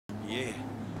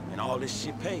all this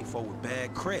shit paid for with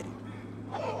bad credit.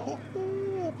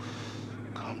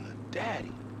 Come to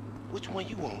daddy. Which one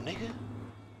you want, nigga?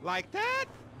 Like that?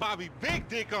 Bobby big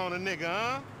dick on a nigga,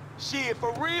 huh? Shit,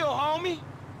 for real, homie.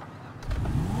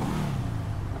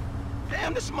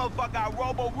 Damn, this motherfucker got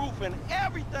robo-roof and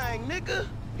everything, nigga.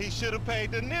 He should have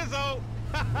paid the Nizzo.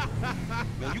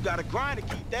 Man, you gotta grind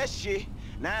to keep that shit.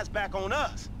 Now it's back on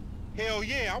us. Hell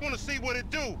yeah, I want to see what it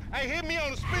do. Hey, hit me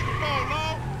on the speakerphone,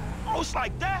 Law. Oh, it's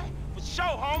like that? For sure,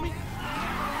 homie.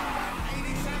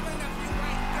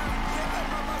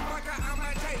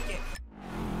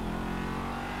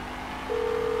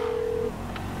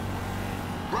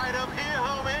 Right up here,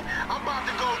 homie. I'm about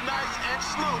to go nice and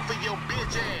slow for your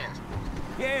bitch ass.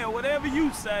 Yeah, whatever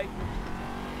you say.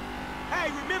 Hey,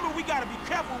 remember we gotta be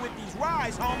careful with these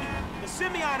rides, homie. The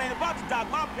Simeon ain't about to dock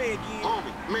my pay again.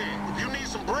 Homie, man, if you need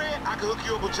some bread, I can hook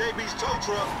you up with JB's tow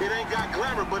truck. It ain't got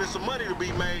glamour, but it's some money to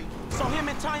be made. So him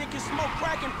and Tanya can smoke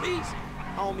crack in peace?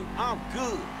 Homie, I'm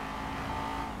good.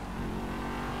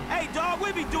 Hey, dog,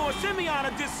 we be doing Simeon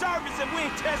a disservice if we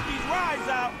ain't test these rides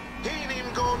out. He ain't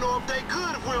even gonna know if they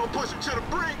good if we don't push him to the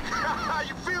brink.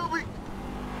 You feel me?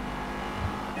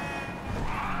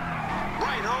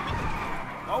 Right, homie.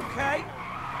 Okay.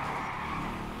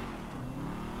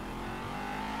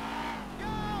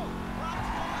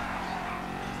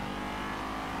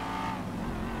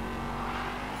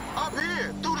 Up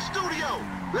here, through the studio.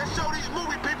 Let's show these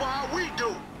movie people how we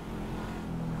do.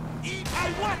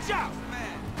 Hey, watch out!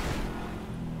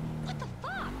 What the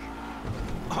fuck?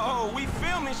 Oh, we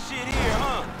filming shit here,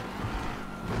 huh?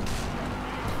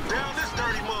 Down this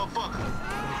dirty motherfucker.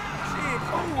 Shit,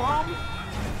 cool, homie.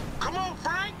 Come on,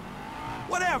 Frank.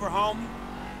 Whatever, homie.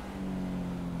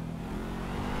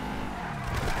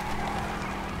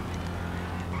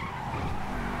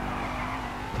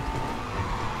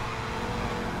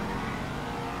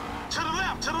 To the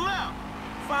left, to the left.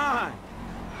 Fine.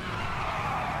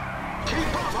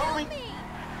 Keep up, homie.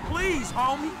 Please,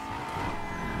 homie.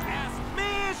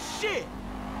 Man, shit.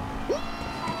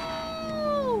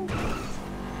 Woo!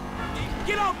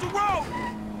 Get off the road.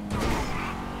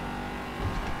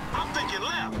 I'm thinking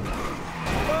left.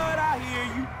 Bud, I hear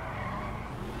you.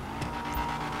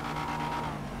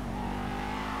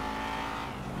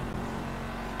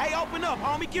 Hey, open up,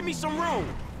 homie. Give me some room.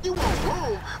 You want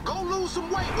room? Go lose some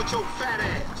weight with your fat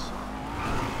ass.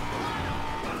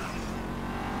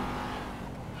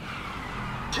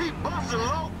 Keep busting,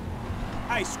 low.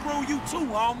 Hey, screw you too,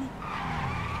 homie.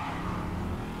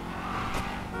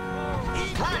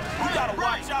 You gotta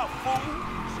watch out, fool.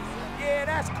 Yeah,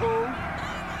 that's cool.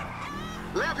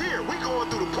 Left here, we going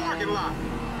through the parking lot.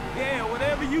 Yeah,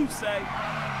 whatever you say.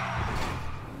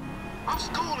 I'm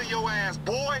schooling your ass,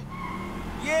 boy.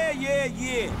 Yeah, yeah,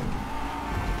 yeah.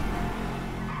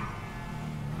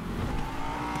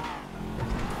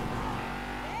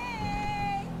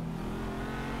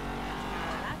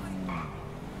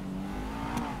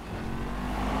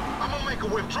 I'm gonna make a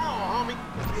withdrawal, homie.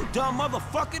 You dumb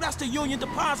motherfucker, that's the Union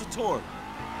Depository.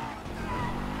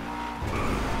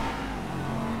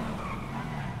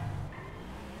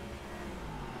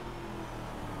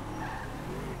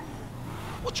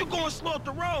 What you going slow up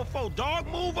the road for, dog?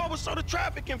 Move over so the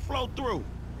traffic can flow through.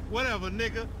 Whatever,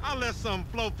 nigga. I'll let something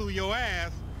flow through your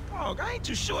ass. Dog, I ain't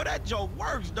too sure that joke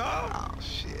works, dog. Oh,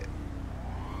 shit.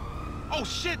 Oh,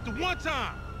 shit, the one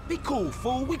time. Be cool,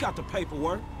 fool. We got the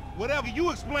paperwork. Whatever,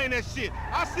 you explain that shit.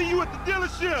 I'll see you at the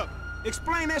dealership.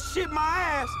 Explain that shit my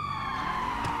ass.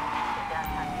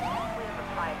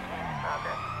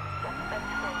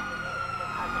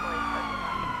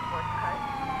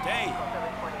 Dave.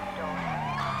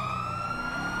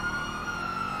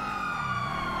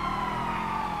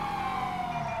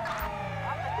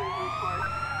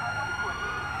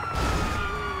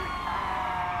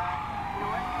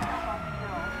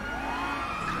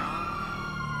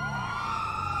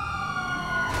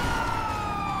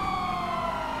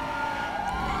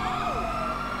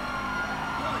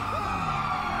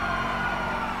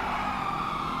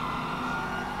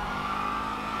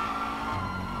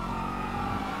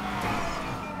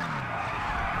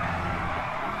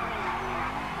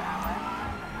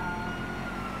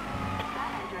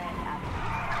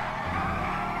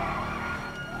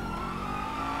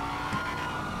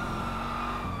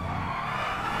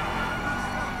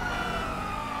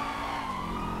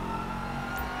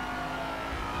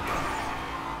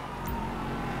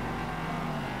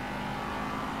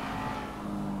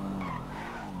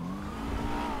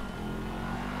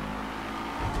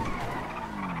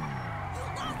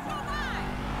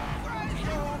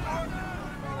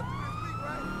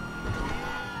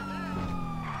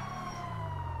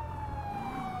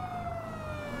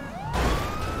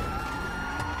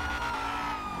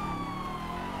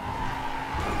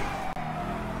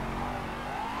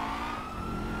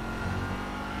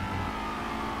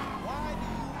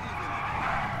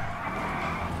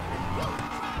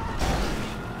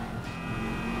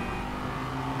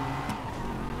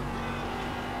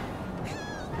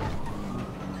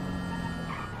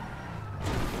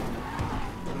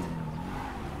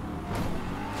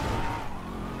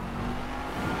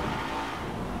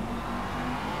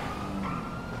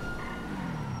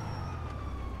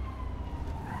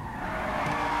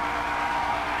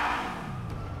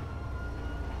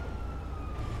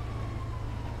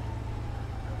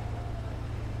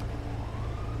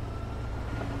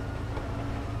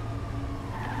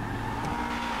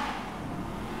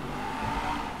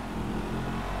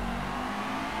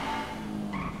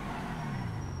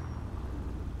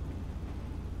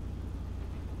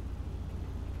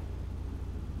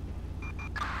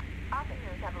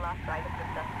 lost sight of the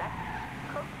suspect.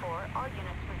 Code 4, all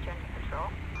units return to patrol.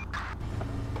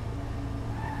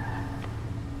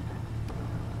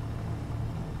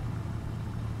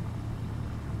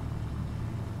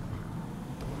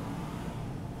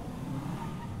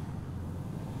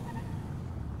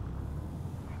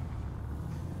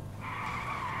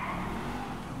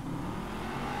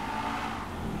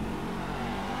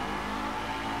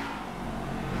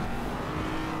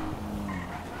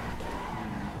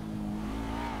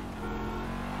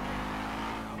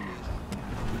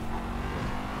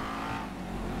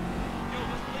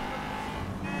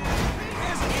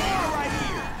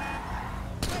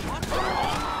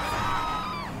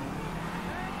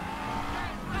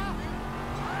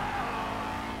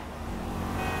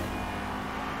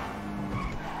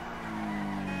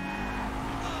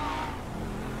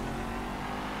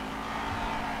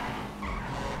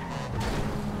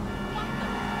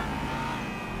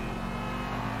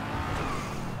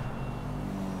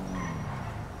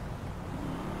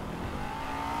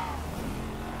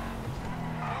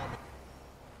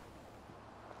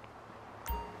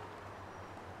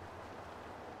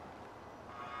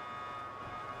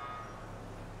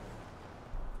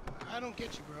 I don't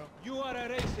get you, bro. You are a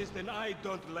racist and I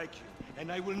don't like you.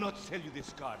 And I will not sell you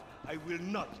this card. I will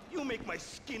not. You make my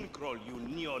skin crawl, you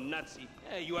neo-Nazi.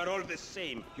 Hey, you are all the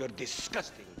same. You're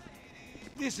disgusting.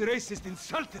 This racist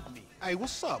insulted me. Hey,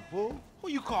 what's up, fool? Who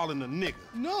you calling a nigga?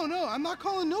 No, I'm not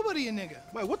calling nobody a nigga.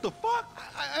 Wait, what the fuck?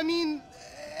 I mean,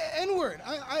 N-word.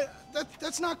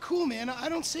 That's not cool, man. I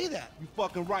don't say that. You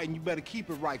fucking right, and you better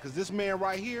keep it right, because this man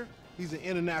right here, he's an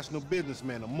international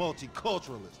businessman, a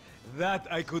multiculturalist. That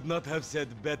I could not have said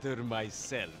better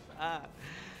myself.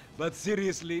 But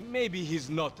seriously, maybe he's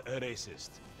not a racist.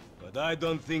 But I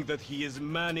don't think that he is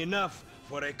man enough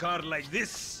for a car like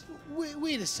this.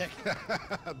 Wait a second.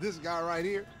 This guy right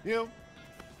here, him,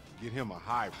 get him a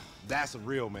hybrid. That's a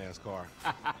real man's car.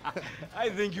 I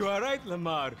think you are right,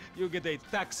 Lamar. You get a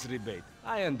tax rebate.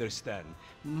 I understand.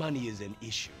 Money is an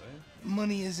issue, eh?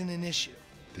 Money isn't an issue.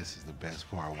 This is the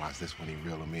best part. Watch this when he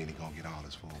reel him in. He gonna get all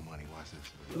his full money. Watch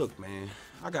this. Look, man,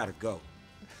 I gotta go.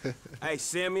 Hey,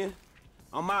 Simeon,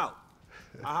 I'm out.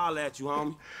 I'll holler at you,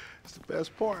 homie. It's the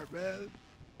best part, man.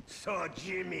 So,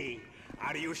 Jimmy,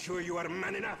 are you sure you are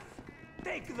man enough?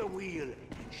 Take the wheel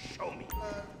and show me.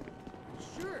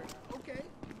 Sure, okay.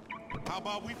 How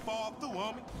about we fall through,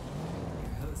 homie?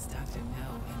 Your host, Dr.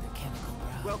 No, and the Chemical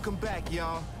Bro. Welcome back,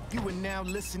 y'all. You are now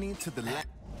listening to the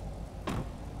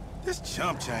This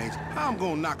chump change. How I'm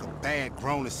gonna knock a bad,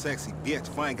 grown and sexy bitch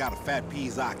if I ain't got a fat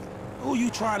Pizzaki? Who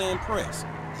you trying to impress?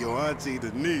 Your auntie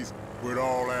Denise, with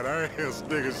all that ass,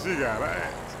 nigga, she got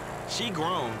ass. She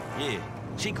grown, yeah.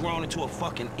 She grown into a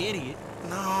fucking idiot.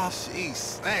 Nah, she's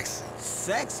sexy.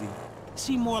 Sexy?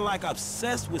 She more like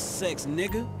obsessed with sex,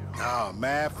 nigga. Nah,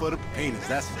 mad for the penis.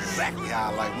 That's exactly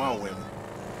how I like my women.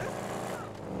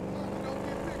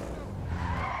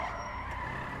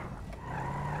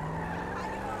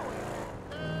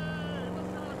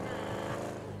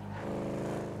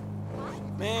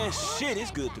 Man, shit, it's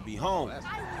good to be home.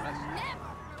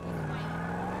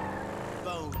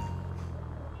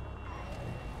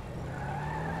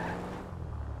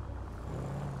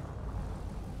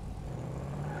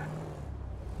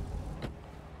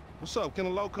 What's up? Can a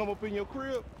low come up in your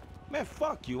crib? Man,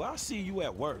 fuck you. I'll see you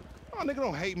at work. Oh, nigga,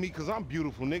 don't hate me because I'm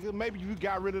beautiful, nigga. Maybe if you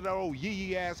got rid of that old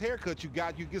yee-yee-ass haircut you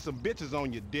got, you get some bitches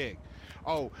on your dick.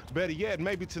 Oh, better yet,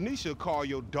 maybe Tanisha will call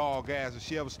your dog ass if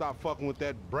she ever stop fucking with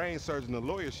that brain surgeon, the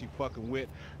lawyer she fucking with,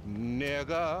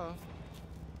 nigga.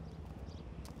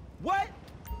 What?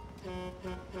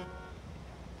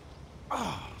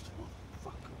 Oh,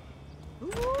 fuck.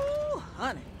 Ooh,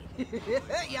 honey.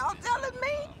 Y'all telling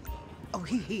me? Oh,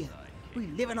 he here. We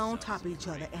living on top of each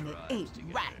other, and it ain't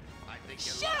right.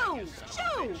 Shoo!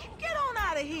 Shoo! Get on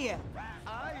out of here!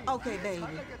 Okay, baby.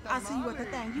 I'll see you at the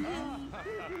thing. You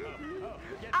hear?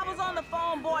 I was on the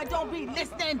phone, boy. Don't be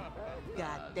listening.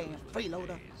 Goddamn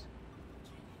freeloader.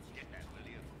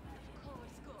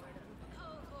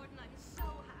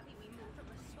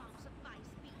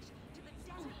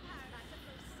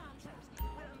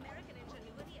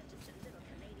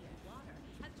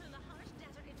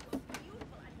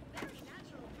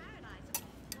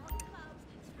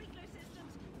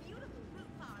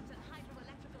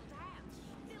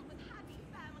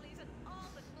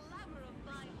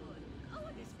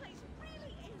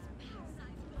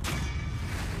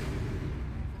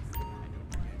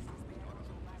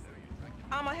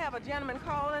 I'm gonna have a gentleman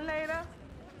calling later,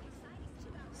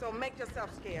 so make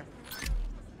yourself scarce.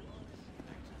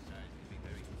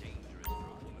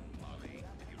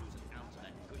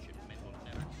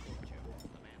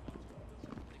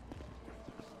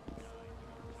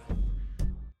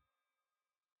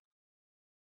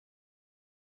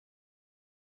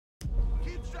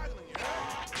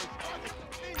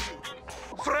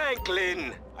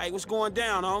 Franklin! Hey, what's going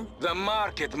down, homie? The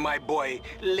market, my boy.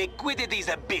 Liquidity's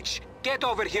a bitch. Get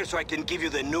over here so I can give you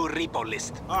the new repo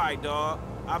list. All right, dawg.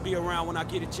 I'll be around when I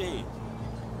get a chance.